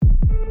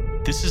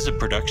This is a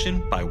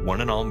production by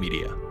One and All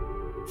Media.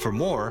 For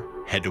more,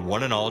 head to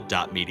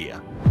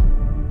oneandall.media.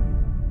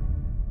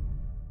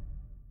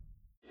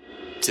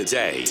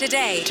 Today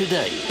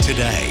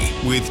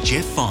with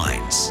Jeff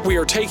Vines, We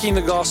are taking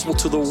the gospel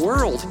to the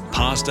world.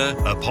 pastor,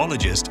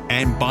 apologist,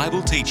 and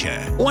Bible teacher.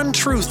 One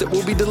truth that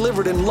will be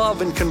delivered in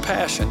love and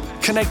compassion,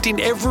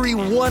 connecting every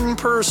one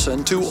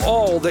person to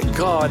all that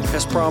God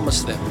has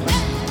promised them.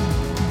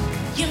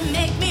 You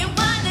make me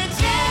wanna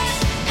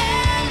dance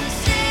and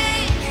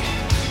sing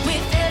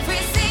with every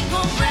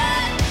single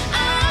breath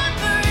I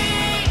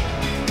breathe.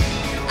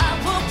 I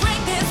will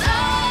bring this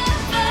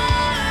offering.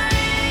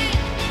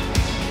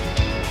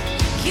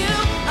 You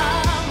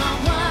are my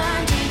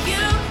wonder.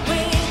 You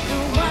with the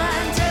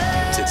wonder.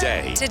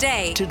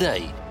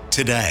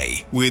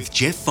 Today with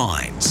Jeff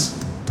Vines.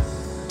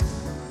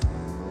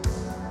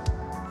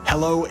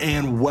 Hello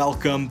and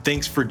welcome.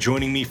 Thanks for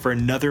joining me for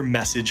another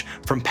message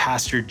from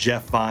Pastor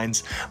Jeff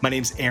Vines. My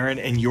name's Aaron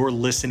and you're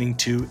listening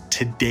to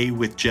Today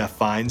with Jeff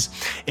Vines.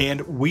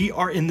 And we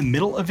are in the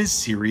middle of his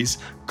series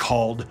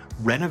called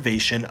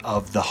Renovation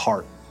of the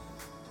Heart.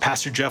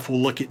 Pastor Jeff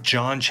will look at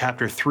John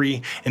chapter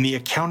 3 and the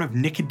account of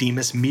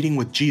Nicodemus meeting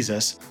with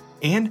Jesus,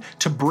 and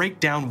to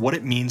break down what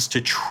it means to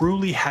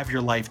truly have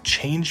your life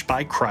changed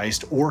by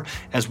Christ, or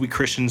as we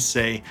Christians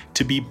say,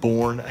 to be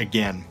born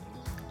again.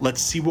 Let's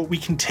see what we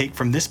can take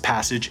from this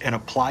passage and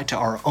apply to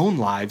our own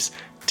lives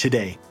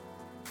today.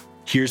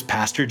 Here's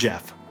Pastor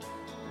Jeff.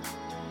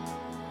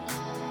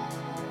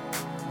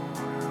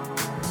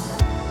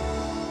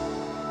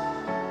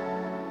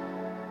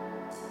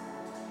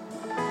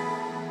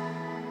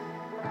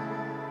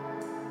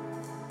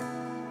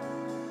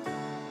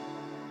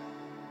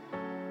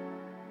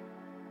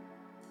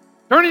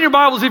 Turn in your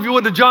Bibles, if you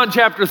would, to John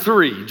chapter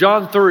 3,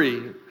 John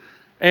 3.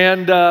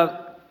 And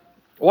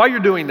while you're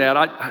doing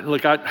that,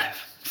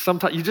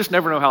 sometimes you just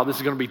never know how this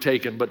is going to be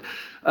taken. But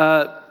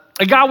a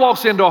guy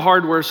walks into a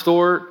hardware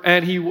store,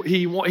 and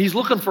he's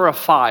looking for a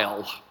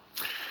file.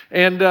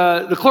 And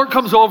the clerk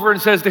comes over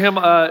and says to him,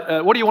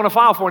 what do you want to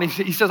file for? And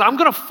he says, I'm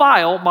going to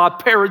file my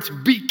parrot's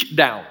beak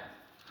down.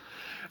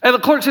 And the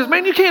clerk says,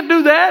 man, you can't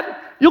do that.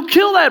 You'll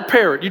kill that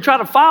parrot. You try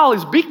to file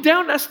his beak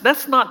down?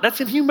 That's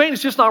inhumane.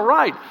 It's just not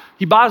right.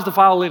 He buys the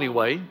file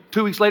anyway.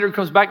 2 weeks later, he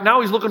comes back. Now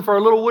he's looking for a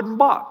little wooden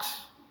box.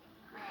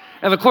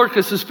 And the clerk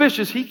is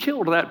suspicious. He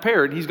killed that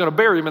parrot. He's going to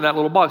bury him in that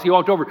little box. He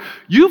walked over.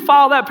 You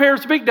file that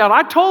parrot's beak down.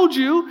 I told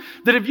you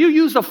that if you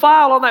use a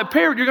file on that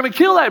parrot, you're going to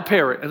kill that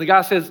parrot. And the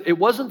guy says, it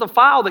wasn't the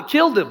file that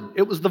killed him.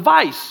 It was the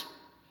vice.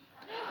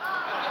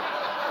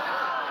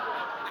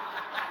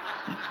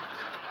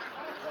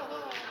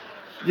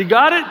 You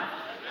got it?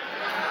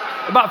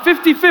 About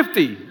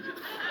 50-50.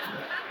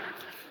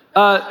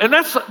 And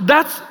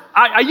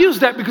I use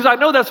that because I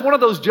know that's one of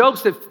those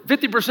jokes that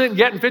 50%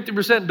 get and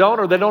 50% don't,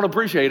 or they don't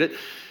appreciate it.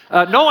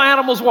 No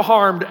animals were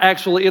harmed,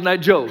 actually, in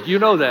that joke. You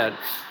know that.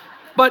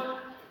 But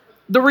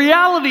the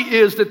reality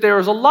is that there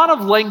is a lot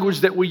of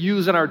language that we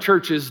use in our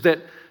churches that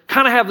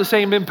kind of have the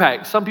same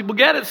impact. Some people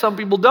get it, some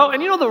people don't.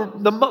 And you know,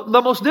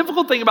 the most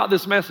difficult thing about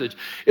this message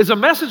is a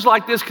message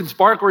like this can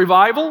spark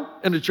revival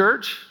in the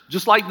church,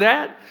 just like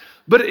that.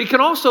 But it can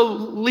also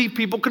leave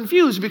people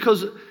confused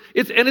because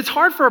it's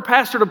hard for a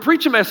pastor to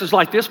preach a message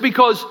like this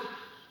because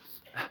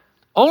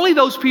only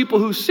those people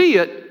who see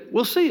it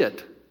will see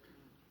it.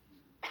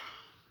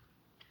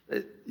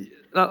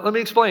 Now, let me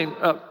explain.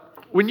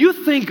 When you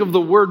think of the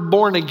word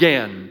born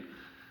again,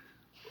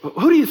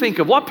 who do you think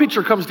of? What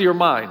picture comes to your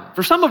mind?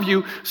 For some of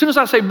you, as soon as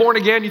I say born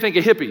again, you think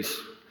of hippies.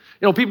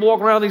 You know, people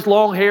walking around these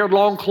long-haired,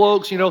 long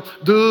cloaks,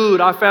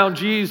 dude, I found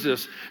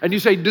Jesus. And you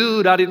say,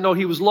 dude, I didn't know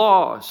he was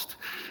lost.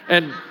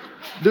 And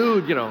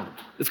dude,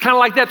 it's kind of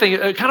like that thing,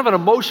 kind of an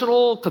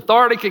emotional,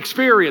 cathartic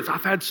experience.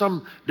 I've had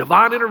some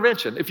divine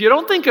intervention. If you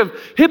don't think of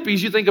hippies,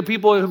 you think of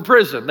people in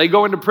prison. They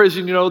go into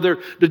prison, they're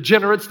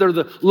degenerates. They're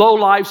the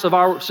low-lifes of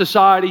our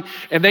society,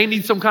 and they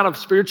need some kind of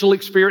spiritual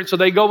experience. So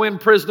they go in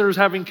prisoners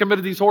having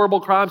committed these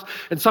horrible crimes,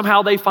 and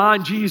somehow they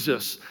find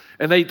Jesus.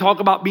 And they talk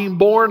about being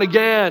born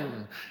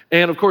again.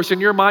 And of course, in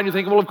your mind, you're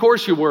thinking, well, of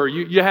course you were.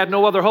 You had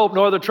no other hope,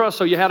 no other trust.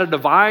 So you had a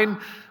divine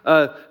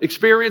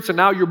experience, and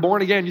now you're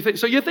born again. You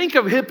think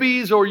of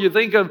hippies, or you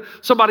think of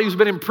somebody who's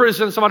been in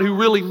prison, somebody who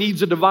really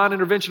needs a divine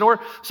intervention. Or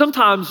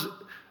sometimes,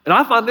 and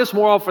I find this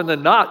more often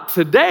than not,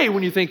 today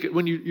when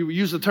you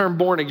use the term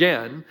born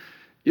again,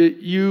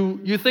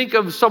 you think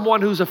of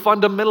someone who's a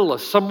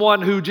fundamentalist,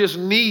 someone who just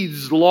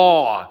needs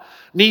law,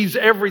 needs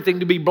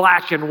everything to be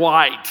black and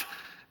white.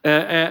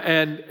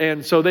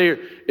 And so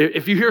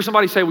if you hear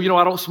somebody say, well,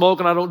 I don't smoke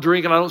and I don't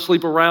drink and I don't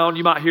sleep around,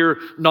 you might hear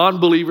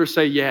non-believers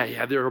say,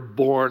 yeah, they're a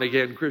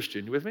born-again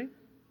Christian. You with me?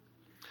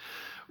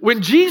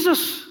 When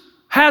Jesus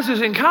has his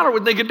encounter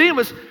with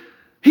Nicodemus,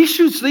 he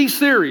shoots these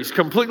theories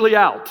completely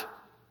out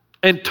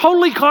and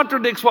totally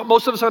contradicts what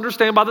most of us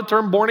understand by the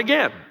term born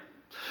again.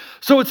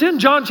 So it's in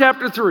John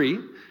chapter 3,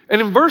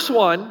 and in verse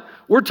 1,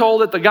 we're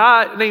told that the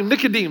guy named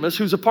Nicodemus,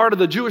 who's a part of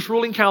the Jewish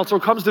ruling council,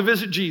 comes to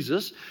visit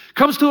Jesus,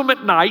 comes to him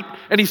at night,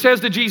 and he says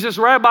to Jesus,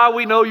 Rabbi,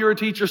 we know you're a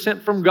teacher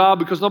sent from God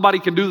because nobody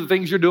can do the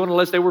things you're doing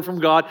unless they were from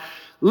God.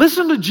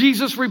 Listen to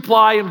Jesus'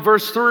 reply in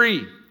verse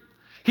 3.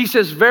 He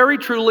says, very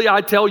truly,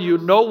 I tell you,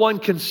 no one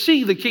can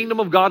see the kingdom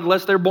of God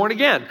unless they're born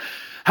again.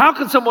 How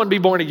can someone be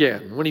born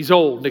again when he's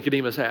old?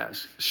 Nicodemus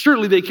asked.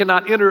 Surely they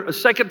cannot enter a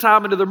second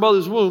time into their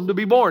mother's womb to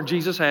be born.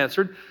 Jesus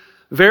answered,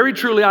 very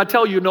truly, I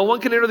tell you, no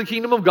one can enter the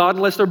kingdom of God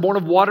unless they're born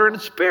of water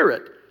and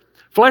spirit.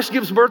 Flesh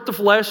gives birth to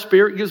flesh,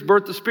 spirit gives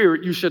birth to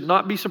spirit. You should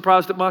not be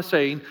surprised at my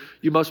saying,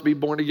 you must be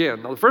born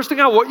again. Now, the first thing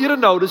I want you to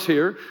notice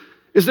here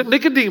is that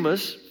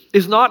Nicodemus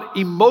is not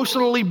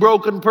emotionally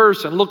broken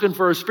person looking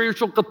for a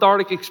spiritual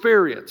cathartic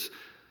experience.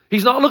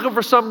 He's not looking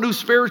for some new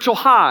spiritual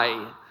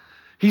high.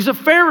 He's a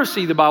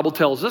Pharisee, the Bible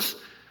tells us,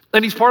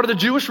 and he's part of the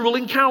Jewish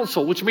ruling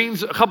council, which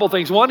means a couple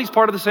things. One, he's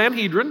part of the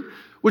Sanhedrin,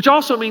 which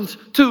also means,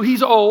 two,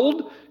 he's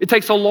old. It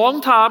takes a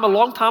long time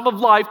of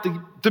life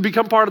to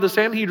become part of the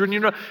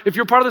Sanhedrin. If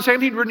you're part of the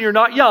Sanhedrin, you're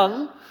not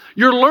young.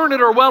 You're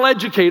learned or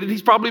well-educated.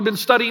 He's probably been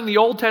studying the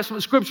Old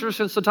Testament scriptures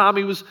since the time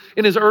he was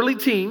in his early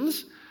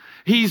teens.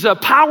 He's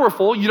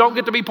powerful. You don't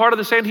get to be part of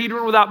the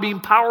Sanhedrin without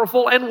being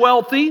powerful and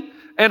wealthy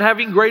and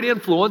having great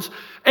influence.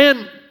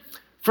 And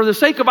for the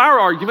sake of our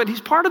argument, he's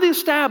part of the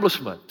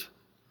establishment.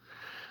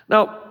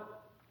 Now,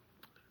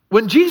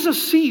 when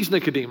Jesus sees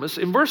Nicodemus,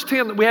 in verse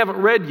 10 that we haven't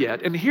read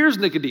yet, and here's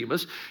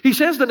Nicodemus, he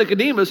says to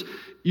Nicodemus,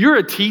 you're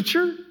a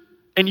teacher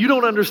and you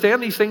don't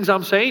understand these things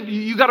I'm saying?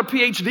 You got a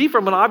PhD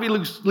from an Ivy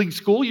League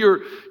school.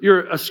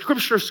 You're a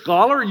scripture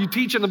scholar. You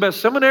teach in the best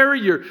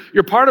seminary.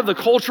 You're part of the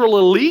cultural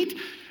elite.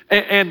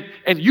 And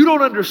you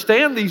don't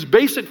understand these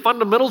basic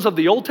fundamentals of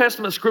the Old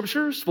Testament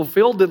scriptures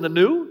fulfilled in the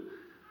New?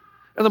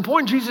 And the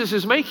point Jesus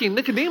is making,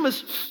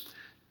 Nicodemus,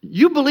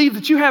 you believe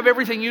that you have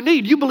everything you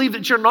need. You believe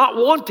that you're not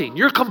wanting.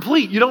 You're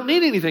complete. You don't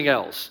need anything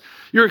else.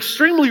 You're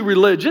extremely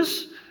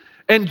religious.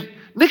 And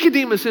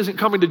Nicodemus isn't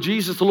coming to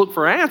Jesus to look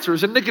for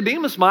answers. In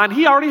Nicodemus' mind,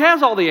 he already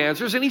has all the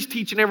answers, and he's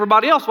teaching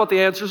everybody else what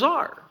the answers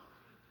are.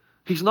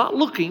 He's not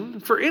looking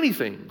for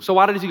anything. So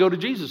why did he go to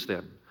Jesus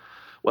then?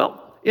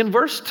 Well, in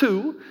verse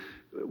 2,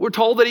 we're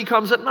told that he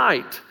comes at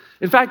night.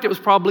 In fact, it was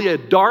probably a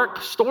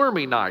dark,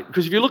 stormy night.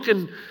 Because if you look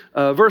in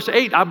verse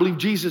 8, I believe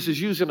Jesus is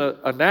using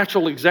a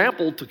natural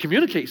example to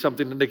communicate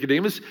something to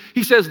Nicodemus.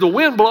 He says, the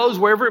wind blows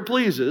wherever it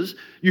pleases.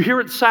 You hear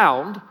its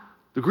sound.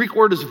 The Greek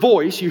word is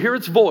voice. You hear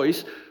its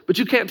voice, but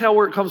you can't tell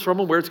where it comes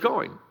from and where it's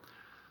going.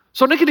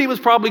 So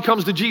Nicodemus probably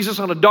comes to Jesus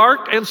on a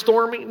dark and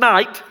stormy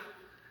night.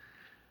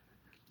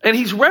 And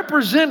he's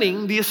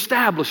representing the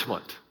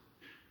establishment.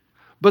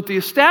 But the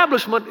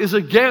establishment is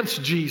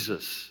against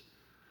Jesus.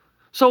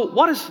 So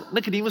what is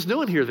Nicodemus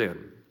doing here then?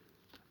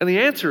 And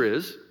the answer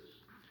is,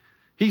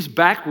 he's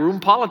backroom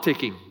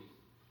politicking.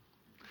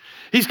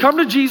 He's come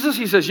to Jesus.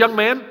 He says, young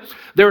man,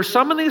 there are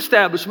some in the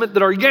establishment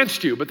that are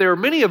against you, but there are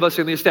many of us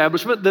in the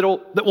establishment that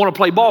want to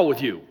play ball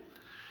with you.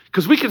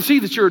 Because we can see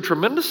that you're a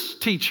tremendous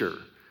teacher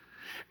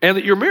and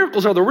that your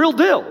miracles are the real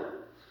deal.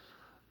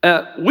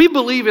 We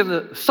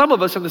believe some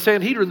of us in the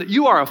Sanhedrin that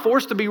you are a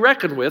force to be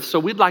reckoned with, so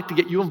we'd like to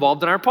get you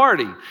involved in our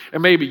party.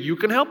 And maybe you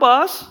can help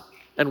us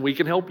and we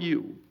can help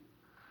you.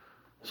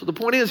 So the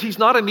point is, he's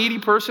not a needy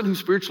person who's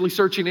spiritually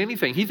searching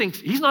anything. He thinks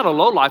he's not a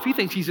lowlife. He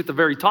thinks he's at the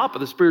very top of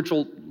the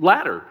spiritual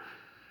ladder.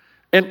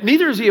 And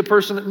neither is he a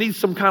person that needs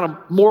some kind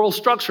of moral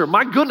structure.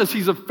 My goodness,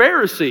 he's a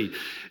Pharisee.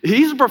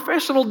 He's a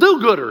professional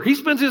do-gooder. He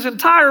spends his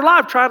entire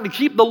life trying to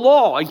keep the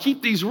law and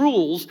keep these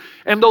rules,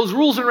 and those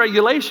rules and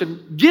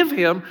regulation give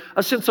him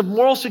a sense of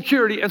moral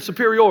security and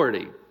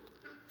superiority.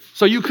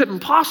 So you couldn't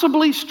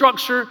possibly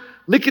structure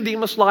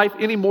Nicodemus' life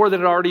any more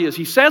than it already is.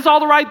 He says all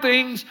the right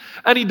things,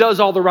 and he does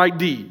all the right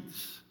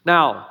deeds.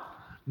 Now,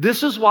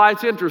 this is why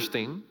it's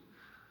interesting,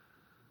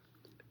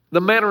 the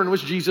manner in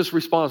which Jesus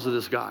responds to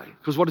this guy.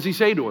 Because what does he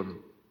say to him?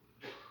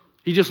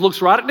 He just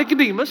looks right at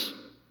Nicodemus.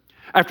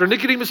 After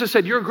Nicodemus has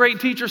said, you're a great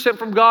teacher sent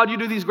from God, you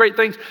do these great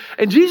things.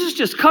 And Jesus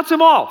just cuts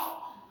him off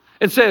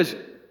and says,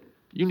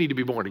 you need to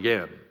be born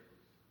again.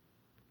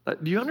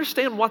 Do you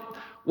understand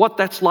what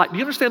that's like? Do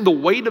you understand the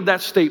weight of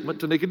that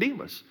statement to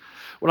Nicodemus?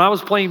 When I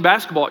was playing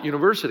basketball at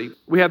university,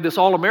 we had this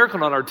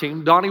All-American on our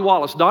team, Donnie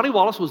Wallace. Donnie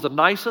Wallace was the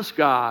nicest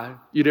guy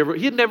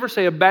he'd never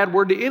say a bad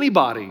word to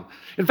anybody.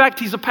 In fact,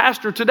 he's a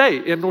pastor today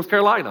in North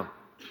Carolina.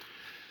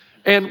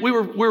 And we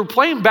were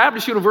playing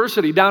Baptist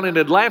University down in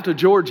Atlanta,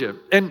 Georgia.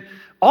 And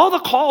all the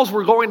calls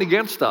were going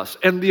against us.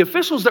 And the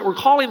officials that were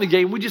calling the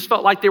game, we just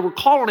felt like they were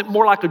calling it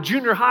more like a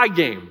junior high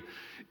game.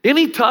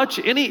 Any touch,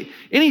 any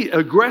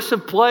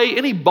aggressive play,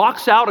 any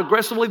box out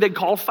aggressively, they'd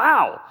call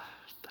foul.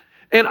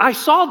 And I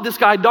saw this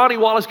guy, Donnie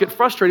Wallace, get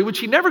frustrated, which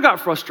he never got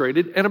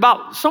frustrated. And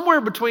about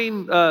somewhere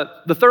between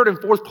the third and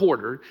fourth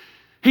quarter,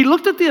 he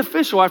looked at the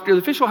official after the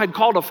official had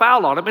called a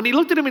foul on him. And he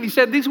looked at him and he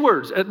said these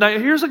words. Now,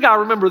 here's a guy,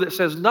 remember, that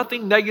says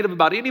nothing negative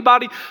about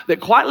anybody, that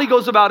quietly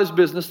goes about his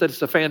business, that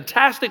is a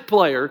fantastic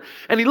player.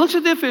 And he looks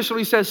at the official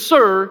and he says,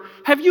 sir,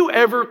 have you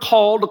ever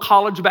called a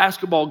college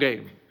basketball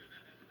game?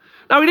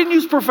 Now, he didn't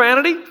use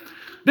profanity,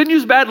 didn't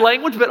use bad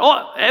language, but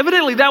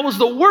evidently that was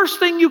the worst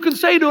thing you can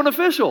say to an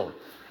official.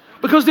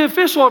 because the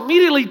official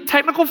immediately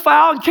technical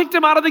foul and kicked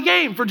him out of the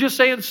game for just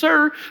saying,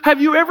 "Sir,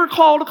 have you ever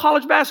called a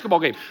college basketball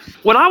game?"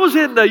 When I was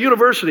in the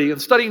university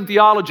and studying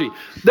theology,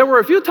 there were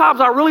a few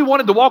times I really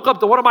wanted to walk up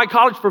to one of my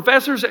college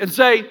professors and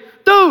say,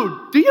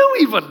 "Dude, do you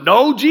even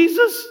know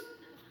Jesus?"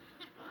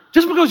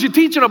 Just because you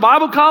teach in a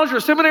Bible college or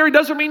a seminary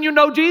doesn't mean you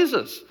know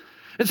Jesus.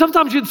 And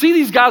sometimes you'd see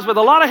these guys with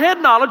a lot of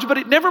head knowledge, but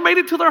it never made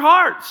it to their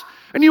hearts.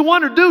 And you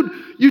wonder, dude,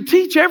 you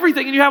teach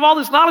everything and you have all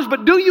this knowledge,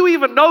 but do you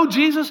even know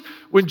Jesus?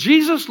 When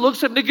Jesus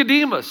looks at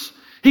Nicodemus,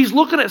 he's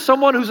looking at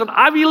someone who's an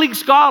Ivy League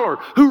scholar,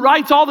 who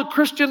writes all the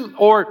Christian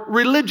or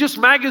religious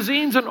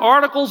magazines and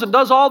articles and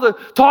does all the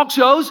talk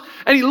shows.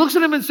 And he looks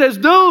at him and says,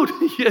 "Dude,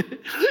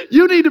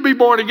 you need to be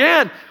born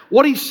again."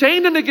 What he's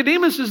saying to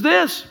Nicodemus is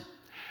this: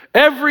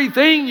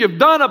 everything you've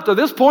done up to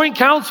this point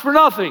counts for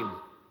nothing.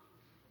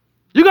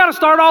 You got to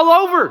start all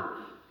over.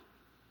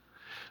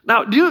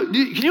 Now, can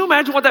you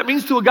imagine what that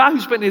means to a guy who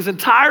spent his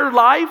entire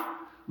life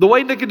the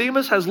way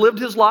Nicodemus has lived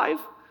his life?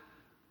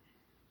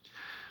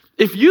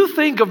 If you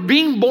think of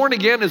being born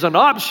again as an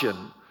option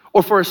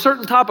or for a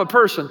certain type of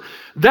person,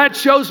 that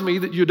shows me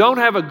that you don't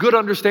have a good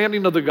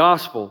understanding of the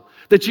gospel,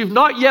 that you've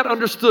not yet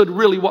understood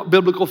really what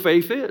biblical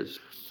faith is.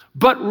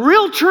 But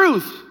real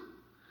truth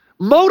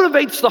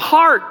motivates the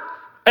heart,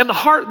 and the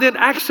heart then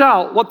acts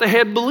out what the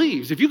head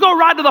believes. If you go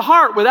right to the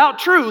heart without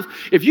truth,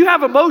 if you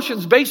have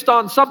emotions based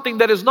on something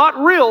that is not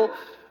real,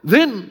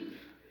 then,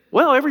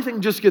 well, everything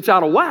just gets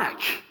out of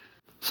whack.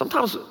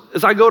 Sometimes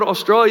as I go to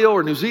Australia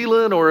or New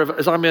Zealand, or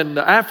as I'm in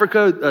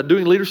Africa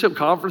doing leadership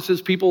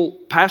conferences,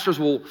 pastors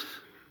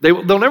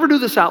they'll never do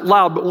this out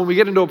loud, but when we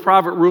get into a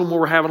private room where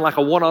we're having like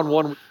a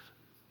one-on-one,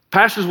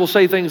 pastors will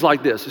say things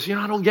like this. It's,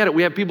 I don't get it.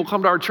 We have people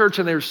come to our church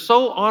and they're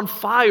so on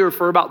fire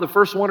for about the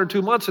first 1 or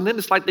 2 months, and then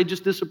it's like they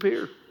just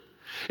disappear.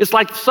 It's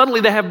like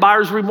suddenly they have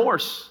buyer's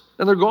remorse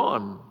and they're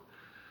gone.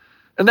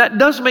 And that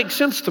does make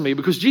sense to me,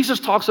 because Jesus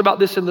talks about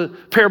this in the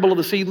parable of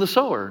the seed and the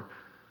sower.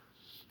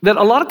 That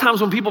a lot of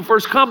times when people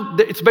first come,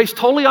 it's based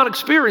totally on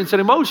experience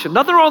and emotion.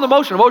 Nothing wrong with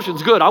emotion.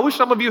 Emotion's good. I wish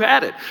some of you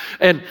had it.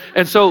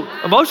 And so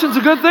emotion's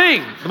a good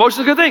thing.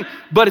 Emotion's a good thing.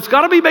 But it's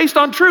got to be based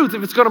on truth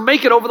if it's going to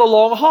make it over the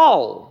long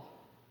haul.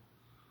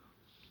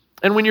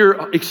 And when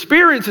your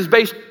experience is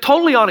based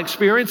totally on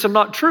experience and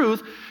not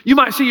truth, you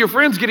might see your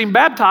friends getting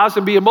baptized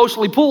and be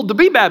emotionally pulled to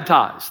be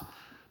baptized.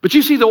 But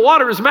you see the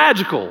water is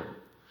magical.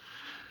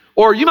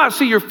 Or you might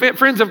see your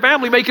friends and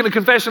family making a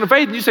confession of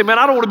faith and you say, "Man,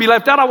 I don't want to be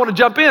left out. I want to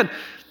jump in."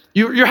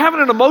 You're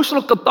having an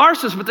emotional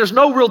catharsis, but there's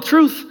no real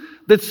truth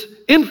that's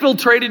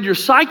infiltrated your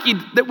psyche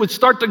that would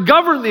start to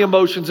govern the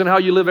emotions and how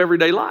you live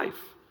everyday life.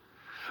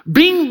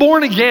 Being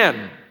born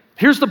again.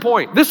 Here's the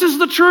point. This is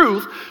the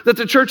truth that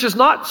the church has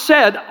not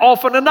said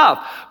often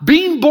enough.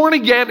 Being born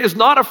again is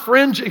not a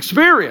fringe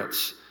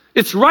experience.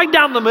 It's right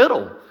down the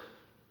middle.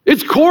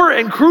 It's core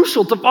and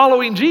crucial to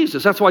following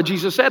Jesus. That's why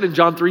Jesus said in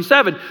John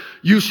 3:7,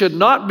 "You should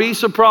not be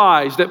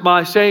surprised at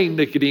my saying,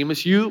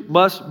 Nicodemus, you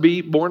must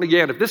be born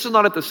again." If this is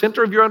not at the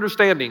center of your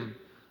understanding,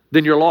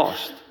 then you're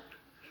lost.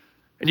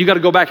 And you got to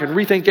go back and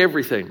rethink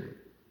everything.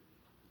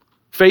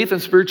 Faith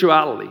and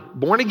spirituality.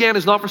 Born again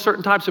is not for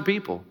certain types of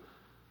people.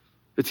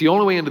 It's the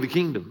only way into the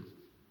kingdom.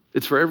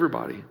 It's for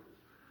everybody.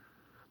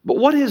 But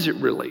what is it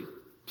really?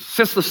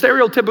 Since the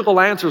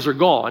stereotypical answers are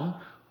gone,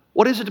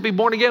 what is it to be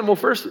born again? Well,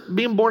 first,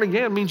 being born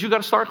again means you got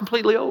to start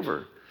completely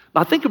over.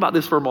 Now think about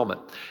this for a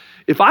moment.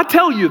 If I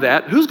tell you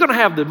that, who's going to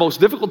have the most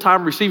difficult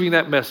time receiving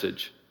that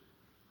message?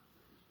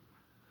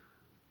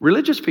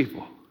 Religious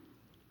people.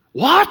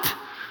 What?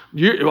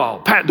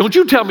 Pat, don't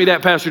you tell me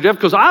that, Pastor Jeff,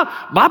 because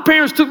my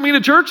parents took me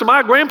to church and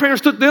my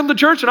grandparents took them to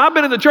church, and I've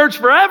been in the church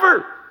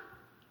forever.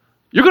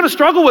 You're going to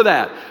struggle with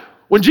that.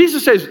 When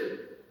Jesus says,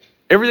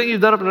 everything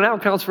you've done up to now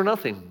counts for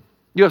nothing,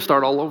 you got to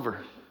start all over.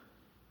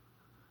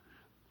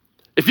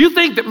 If you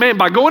think that, man,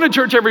 by going to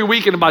church every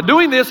week and by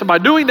doing this and by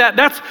doing that,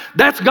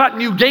 that's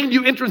gained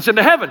you entrance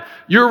into heaven,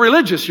 you're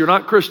religious, you're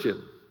not Christian.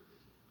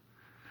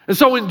 And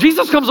so when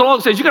Jesus comes along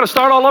and says, you got to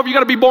start all over, you got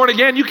to be born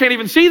again, you can't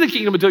even see the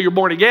kingdom until you're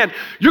born again,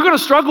 you're going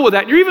to struggle with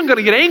that. You're even going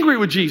to get angry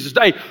with Jesus.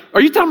 Hey,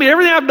 are you telling me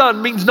everything I've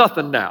done means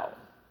nothing now?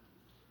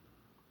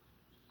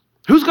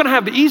 Who's going to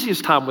have the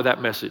easiest time with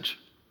that message?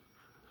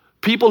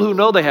 People who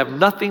know they have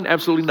nothing,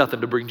 absolutely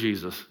nothing to bring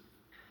Jesus.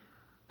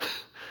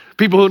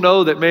 People who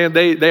know that, man,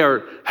 they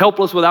are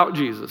helpless without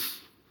Jesus.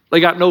 They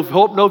got no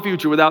hope, no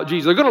future without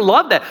Jesus. They're going to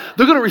love that.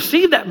 They're going to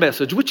receive that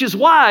message, which is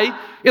why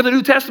in the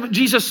New Testament,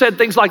 Jesus said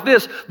things like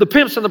this: the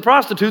pimps and the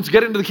prostitutes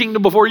get into the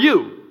kingdom before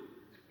you.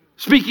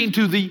 Speaking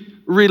to the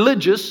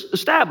religious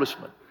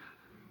establishment.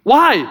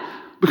 Why?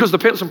 Because the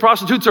pimps and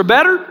prostitutes are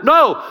better?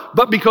 No,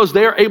 but because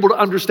they're able to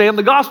understand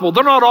the gospel.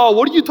 They're not all,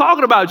 what are you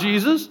talking about,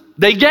 Jesus?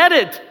 They get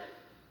it.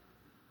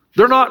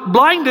 They're not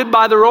blinded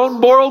by their own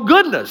moral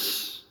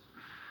goodness.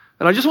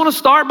 And I just want to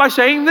start by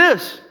saying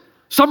this.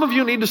 Some of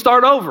you need to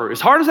start over. As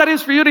hard as that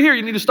is for you to hear,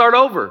 you need to start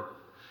over.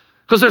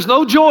 Because there's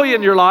no joy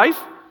in your life.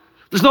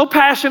 There's no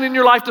passion in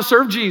your life to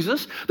serve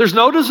Jesus. There's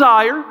no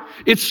desire.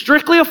 It's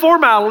strictly a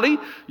formality.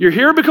 You're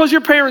here because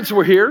your parents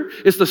were here.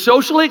 It's the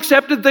socially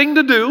accepted thing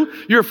to do.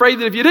 You're afraid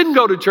that if you didn't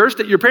go to church,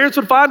 that your parents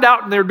would find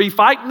out and there'd be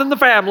fighting in the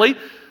family.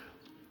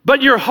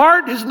 but your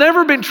heart has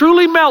never been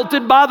truly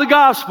melted by the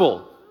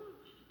gospel.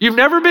 You've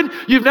never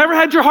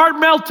had your heart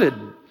melted.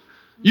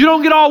 You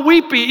don't get all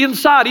weepy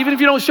inside, even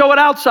if you don't show it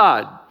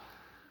outside,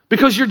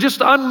 because you're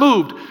just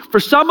unmoved. For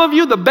some of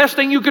you, the best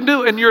thing you can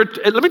do, and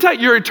let me tell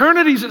you, your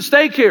eternity's at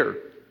stake here,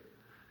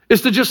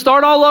 is to just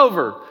start all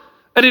over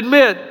and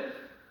admit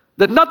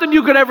that nothing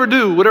you could ever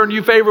do would earn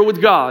you favor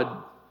with God.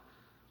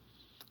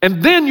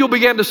 And then you'll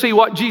begin to see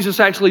what Jesus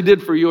actually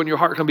did for you, and your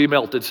heart can be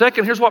melted.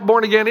 Second, here's what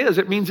born again is.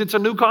 It means it's a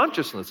new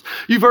consciousness.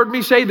 You've heard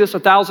me say this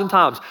 1,000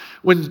 times.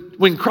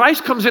 When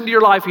Christ comes into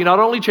your life, he not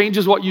only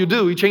changes what you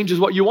do, he changes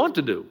what you want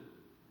to do.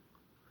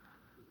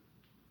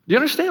 Do you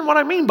understand what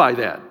I mean by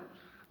that?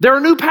 There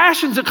are new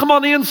passions that come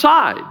on the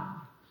inside.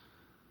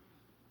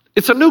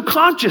 It's a new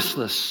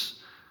consciousness.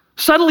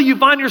 Suddenly you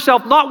find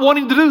yourself not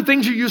wanting to do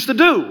things you used to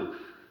do.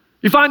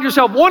 You find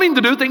yourself wanting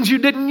to do things you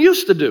didn't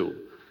used to do.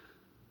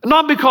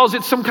 Not because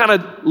it's some kind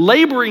of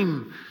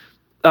laboring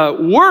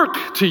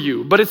work to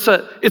you, but it's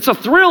a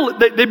thrill.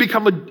 They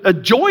become a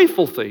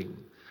joyful thing.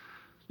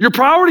 Your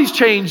priorities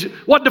change.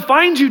 What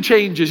defines you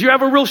changes. You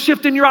have a real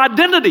shift in your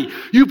identity.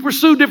 You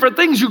pursue different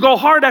things. You go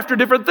hard after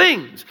different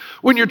things.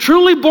 When you're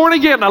truly born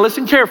again, now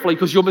listen carefully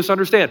because you'll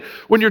misunderstand.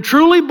 When you're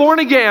truly born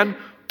again,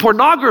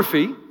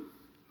 pornography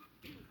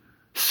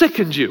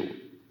sickens you.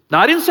 Now,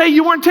 I didn't say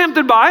you weren't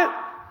tempted by it.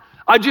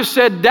 I just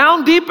said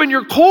down deep in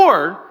your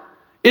core,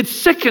 it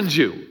sickens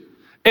you.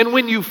 And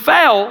when you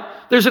fail,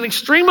 there's an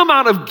extreme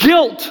amount of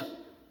guilt.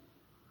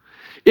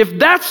 If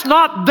that's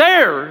not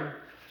there,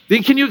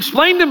 then can you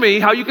explain to me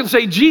how you can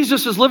say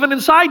Jesus is living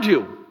inside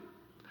you?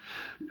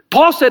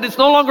 Paul said, it's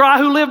no longer I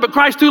who live, but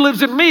Christ who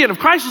lives in me. And if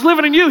Christ is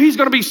living in you, he's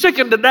going to be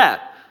sickened to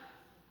that.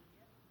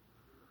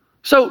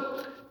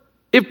 So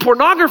if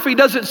pornography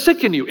doesn't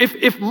sicken you,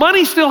 if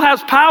money still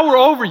has power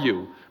over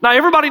you, now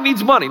everybody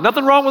needs money.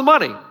 Nothing wrong with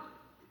money.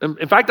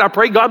 In fact, I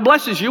pray God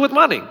blesses you with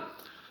money.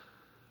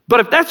 But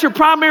if that's your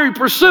primary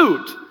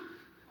pursuit,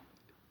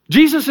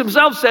 Jesus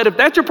himself said, if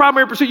that's your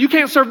primary pursuit, you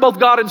can't serve both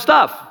God and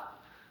stuff.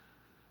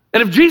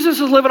 And if Jesus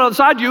is living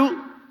inside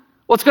you,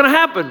 what's going to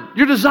happen?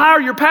 Your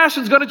desire, your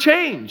passion is going to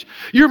change.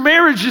 Your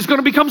marriage is going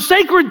to become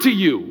sacred to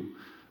you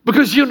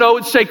because you know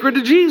it's sacred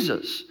to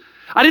Jesus.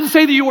 I didn't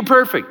say that you were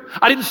perfect.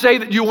 I didn't say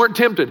that you weren't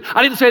tempted.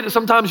 I didn't say that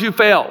sometimes you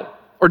fail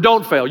or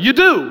don't fail. You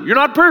do. You're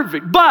not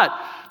perfect. But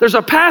there's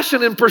a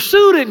passion and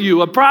pursuit in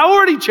you, a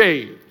priority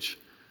change.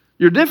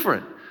 You're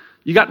different.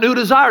 You got new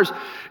desires.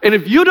 And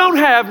if you don't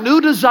have new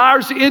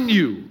desires in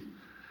you,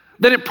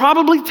 then it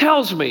probably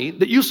tells me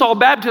that you saw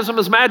baptism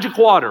as magic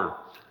water.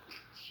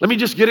 Let me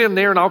just get in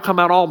there and I'll come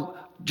out all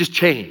just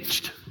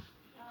changed.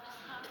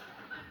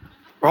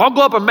 Or I'll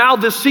go up and mouth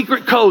this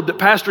secret code that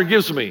pastor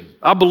gives me.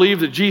 I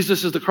believe that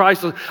Jesus is the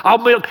Christ, and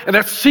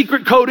that's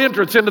secret code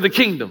entrance into the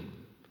kingdom.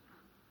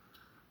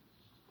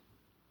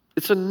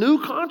 It's a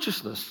new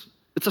consciousness.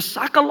 It's a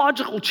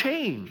psychological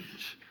change.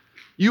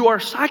 You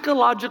are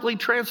psychologically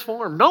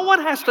transformed. No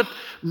one has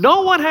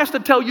to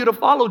tell you to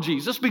follow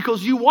Jesus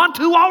because you want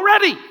to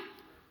already.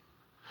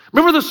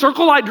 Remember the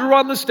circle I drew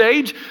on the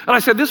stage? And I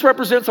said, this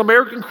represents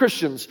American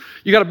Christians.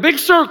 You got a big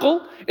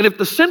circle, and if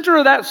the center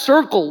of that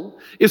circle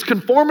is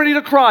conformity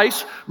to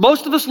Christ,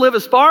 most of us live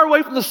as far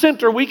away from the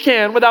center we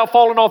can without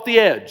falling off the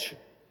edge.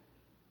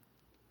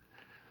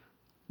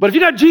 But if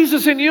you got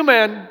Jesus in you,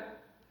 man,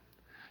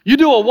 you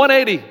do a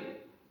 180.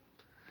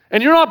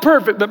 And you're not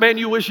perfect, but man,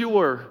 you wish you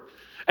were.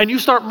 And you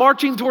start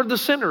marching toward the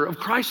center of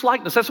Christ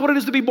likeness. That's what it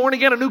is to be born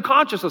again, a new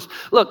consciousness.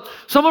 Look,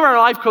 some of our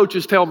life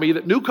coaches tell me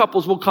that new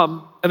couples will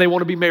come and they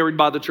want to be married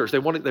by the church. They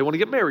want to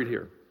get married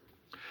here.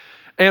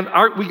 And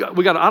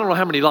we got I don't know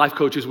how many life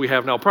coaches we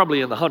have now, probably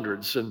in the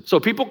hundreds. And so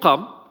people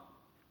come,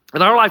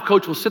 and our life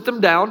coach will sit them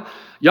down,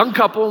 young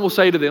couple, and will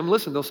say to them,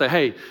 listen, they'll say,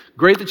 hey,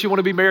 great that you want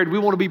to be married. We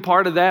want to be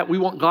part of that. We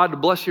want God to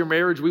bless your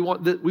marriage. We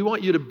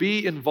want you to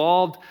be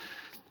involved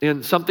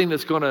in something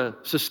that's going to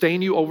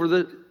sustain you over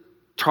the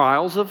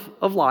trials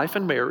of life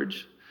and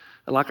marriage.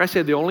 And like I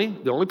said, the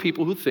only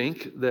people who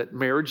think that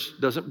marriage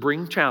doesn't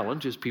bring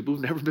challenge is people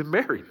who've never been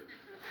married.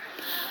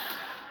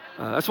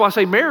 That's why I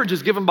say marriage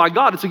is given by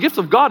God. It's a gift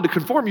of God to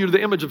conform you to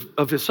the image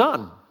of his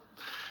son.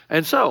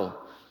 And so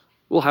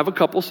we'll have a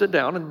couple sit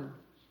down and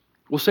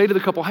we'll say to the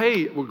couple,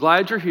 hey, we're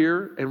glad you're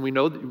here. And we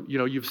know that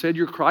you've said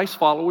you're Christ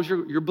followers,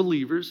 you're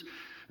believers.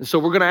 And so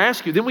we're going to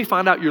ask you, then we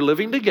find out you're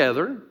living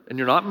together and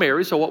you're not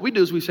married. So what we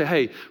do is we say,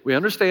 hey, we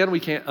understand we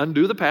can't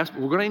undo the past,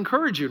 but we're going to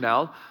encourage you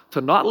now to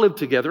not live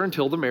together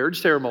until the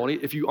marriage ceremony.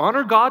 If you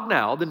honor God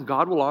now, then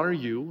God will honor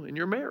you in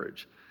your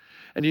marriage.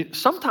 And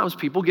sometimes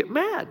people get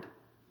mad,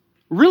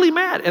 really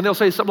mad. And they'll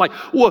say something like,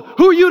 well,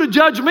 who are you to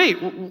judge me?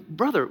 Well,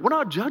 brother, we're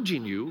not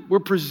judging you. We're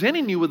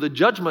presenting you with a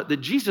judgment that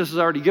Jesus has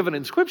already given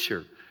in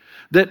Scripture,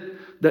 that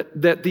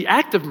the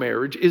act of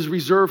marriage is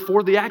reserved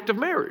for the act of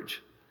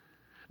marriage.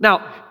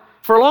 Now,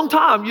 for a long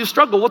time, you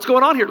struggle. What's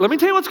going on here? Let me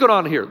tell you what's going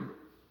on here.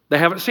 They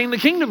haven't seen the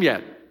kingdom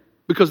yet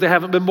because they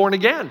haven't been born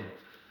again.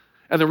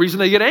 And the reason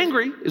they get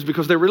angry is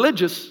because they're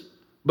religious,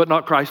 but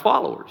not Christ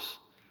followers.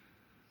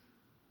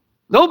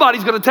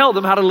 Nobody's going to tell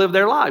them how to live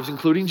their lives,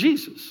 including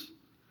Jesus.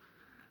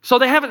 So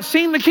they haven't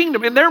seen the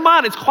kingdom. In their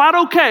mind, it's quite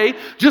okay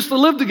just to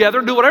live together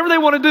and do whatever they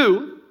want to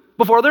do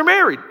before they're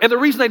married. And the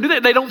reason they do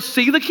that, they don't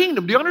see the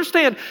kingdom. Do you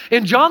understand?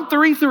 In John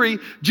 3:3,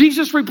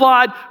 Jesus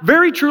replied,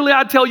 very truly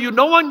I tell you,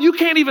 you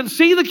can't even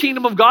see the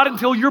kingdom of God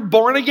until you're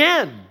born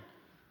again.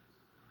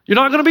 You're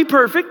not going to be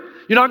perfect.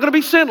 You're not going to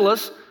be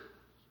sinless.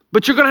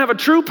 But you're going to have a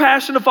true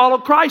passion to follow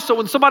Christ. So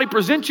when somebody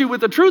presents you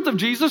with the truth of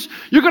Jesus,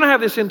 you're going to have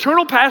this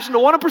internal passion to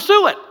want to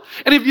pursue it.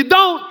 And if you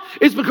don't,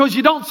 it's because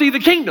you don't see the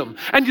kingdom.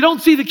 And you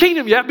don't see the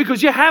kingdom yet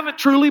because you haven't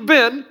truly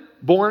been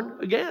born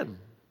again.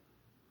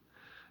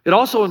 It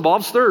also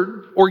involves,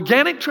 third,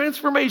 organic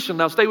transformation.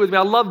 Now stay with me.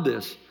 I love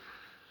this.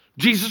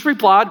 Jesus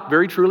replied,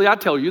 very truly I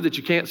tell you that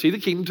you can't see the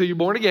kingdom until you're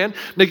born again.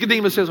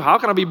 Nicodemus says, well, how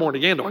can I be born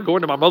again? Do I go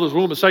into my mother's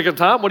womb a second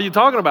time? What are you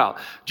talking about?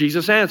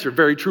 Jesus answered,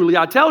 very truly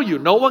I tell you,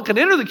 no one can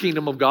enter the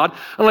kingdom of God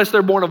unless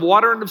they're born of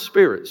water and of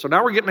spirit. So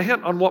now we're getting a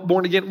hint on what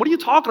born again. What are you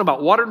talking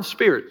about, water and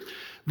spirit?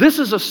 This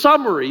is a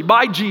summary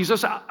by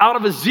Jesus out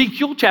of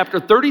Ezekiel chapter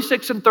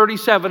 36 and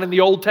 37 in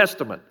the Old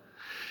Testament.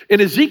 In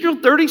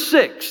Ezekiel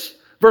 36,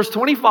 verse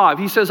 25,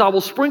 he says, I will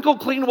sprinkle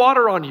clean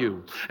water on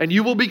you, and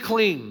you will be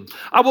clean.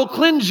 I will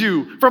cleanse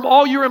you from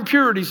all your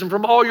impurities and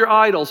from all your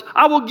idols.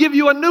 I will give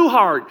you a new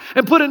heart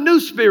and put a new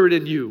spirit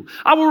in you.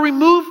 I will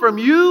remove from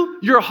you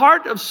your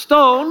heart of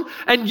stone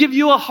and give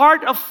you a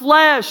heart of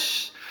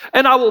flesh.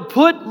 And I will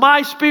put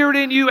my spirit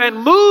in you and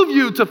move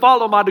you to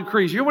follow my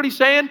decrees. You hear what he's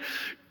saying?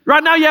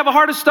 Right now you have a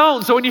heart of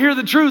stone, so when you hear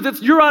the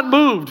truth, you're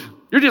unmoved.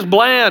 You're just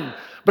bland.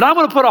 But I'm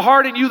going to put a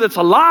heart in you that's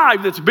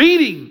alive, that's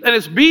beating, and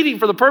it's beating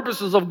for the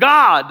purposes of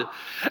God.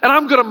 And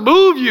I'm going to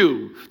move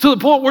you to the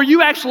point where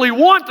you actually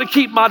want to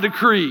keep my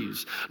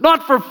decrees.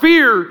 Not for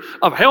fear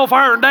of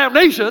hellfire and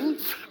damnation,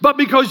 but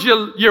because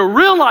you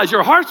realize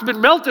your heart's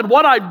been melted,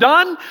 what I've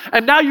done,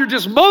 and now you're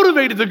just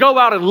motivated to go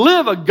out and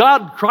live a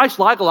God,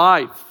 Christ-like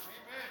life.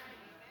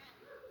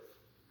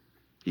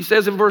 He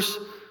says in verse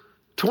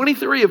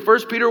 23 of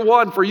 1 Peter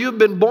 1, for you have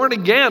been born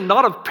again,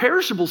 not of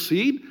perishable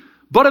seed,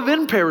 but of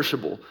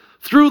imperishable,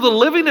 through the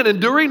living and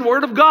enduring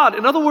word of God.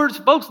 In other words,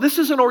 folks, this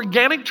is an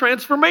organic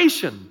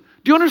transformation.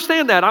 Do you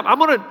understand that? I'm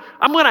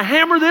going to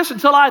hammer this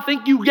until I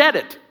think you get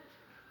it.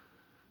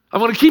 I'm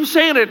going to keep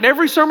saying it in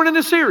every sermon in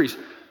this series.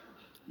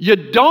 You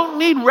don't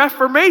need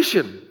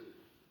reformation.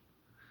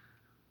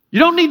 You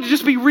don't need to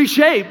just be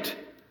reshaped.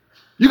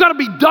 You got to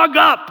be dug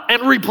up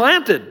and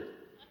replanted.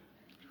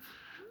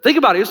 Think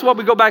about it. This is what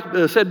we go back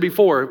said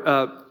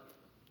before.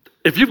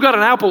 If you've got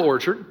an apple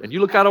orchard and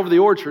you look out over the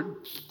orchard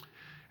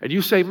and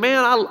you say,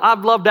 man,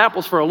 I've loved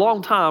apples for a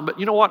long time, but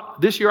you know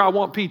what? This year I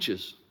want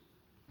peaches.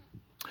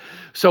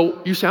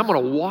 So you say, I'm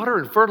going to water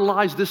and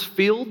fertilize this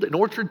field and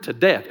orchard to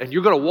death. And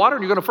you're going to water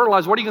and you're going to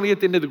fertilize. What are you going to get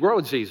at the end of the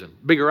growing season?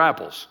 Bigger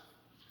apples.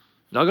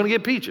 Not going to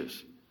get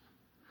peaches.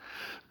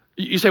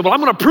 You say, well,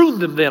 I'm going to prune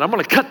them then. I'm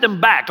going to cut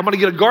them back. I'm going to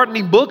get a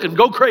gardening book and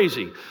go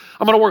crazy.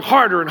 I'm going to work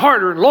harder and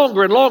harder and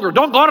longer and longer.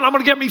 Don't go out and I'm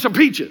going to get me some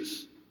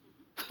peaches.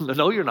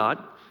 No, you're not.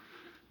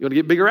 You're going to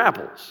get bigger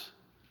apples.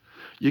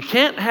 You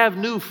can't have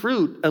new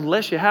fruit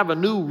unless you have a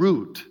new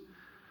root.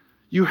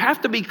 You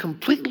have to be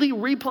completely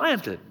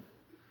replanted,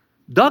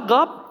 dug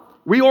up,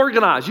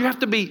 reorganized. You have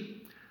to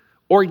be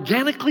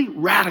organically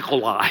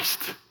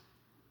radicalized.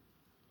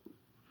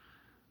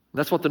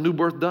 That's what the new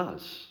birth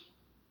does.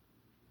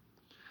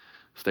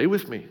 Stay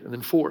with me. And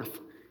then fourth,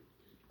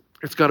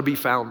 it's got to be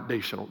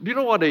foundational. Do you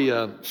know what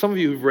some of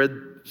you who've read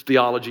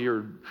theology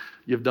or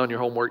you've done your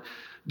homework,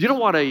 do you know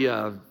what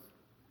a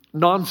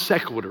non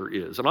sequitur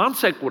is? A non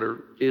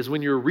sequitur is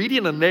when you're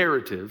reading a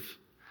narrative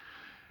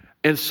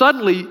and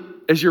suddenly,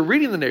 as you're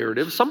reading the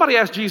narrative, somebody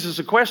asks Jesus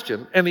a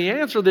question and the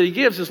answer that he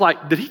gives is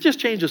like, did he just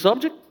change the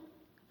subject?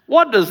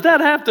 What does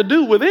that have to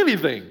do with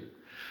anything?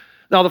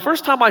 Now, the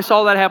first time I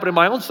saw that happen in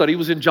my own study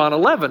was in John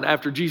 11,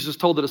 after Jesus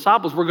told the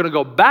disciples, we're going to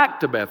go back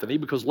to Bethany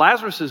because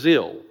Lazarus is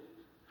ill.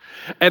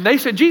 And they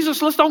said,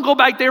 Jesus, let's don't go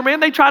back there, man.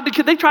 They tried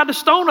to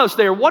stone us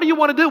there. What do you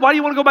want to do? Why do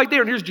you want to go back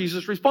there? And here's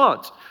Jesus'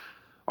 response.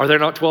 Are there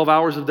not 12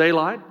 hours of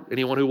daylight?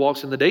 Anyone who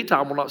walks in the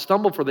daytime will not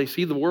stumble, for they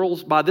see the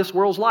world by this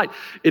world's light.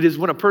 It is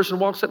when a person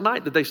walks at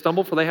night that they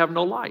stumble, for they have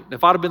no light. And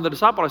if I'd have been the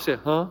disciple, I'd say,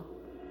 huh?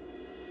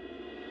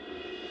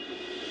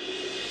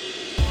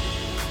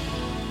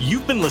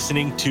 You've been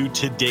listening to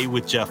Today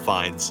with Jeff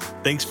Vines.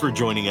 Thanks for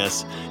joining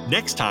us.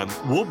 Next time,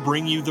 we'll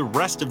bring you the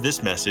rest of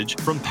this message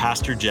from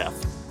Pastor Jeff.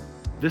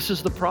 This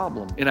is the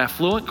problem. In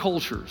affluent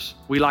cultures,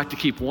 we like to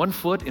keep one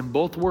foot in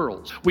both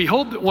worlds. We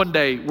hope that one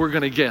day we're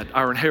going to get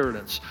our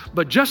inheritance.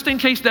 But just in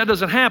case that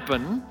doesn't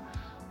happen,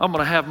 I'm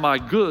going to have my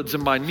goods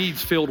and my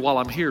needs filled while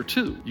I'm here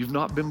too. You've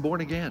not been born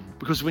again.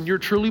 Because when you're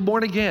truly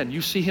born again,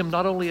 you see him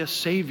not only as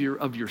savior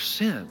of your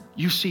sin,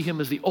 you see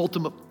him as the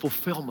ultimate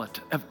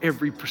fulfillment of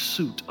every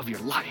pursuit of your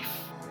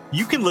life.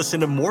 You can listen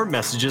to more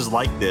messages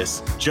like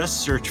this.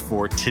 Just search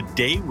for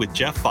Today with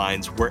Jeff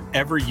Vines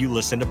wherever you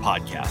listen to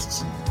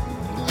podcasts.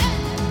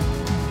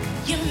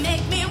 You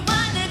make me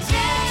wanna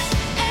dance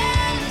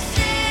and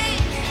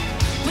sing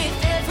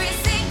with every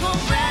single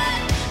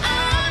breath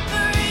I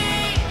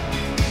breathe.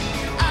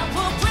 I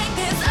will bring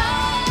this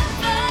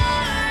offering.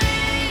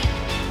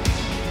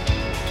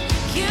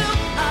 You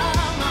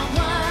are my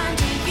one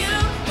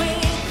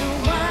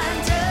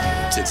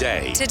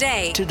Today.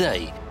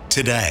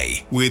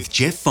 Today. With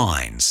Jeff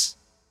Vines.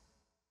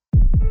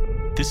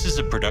 This is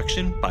a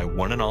production by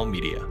One and All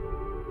Media.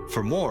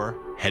 For more,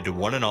 head to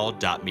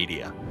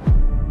oneandall.media.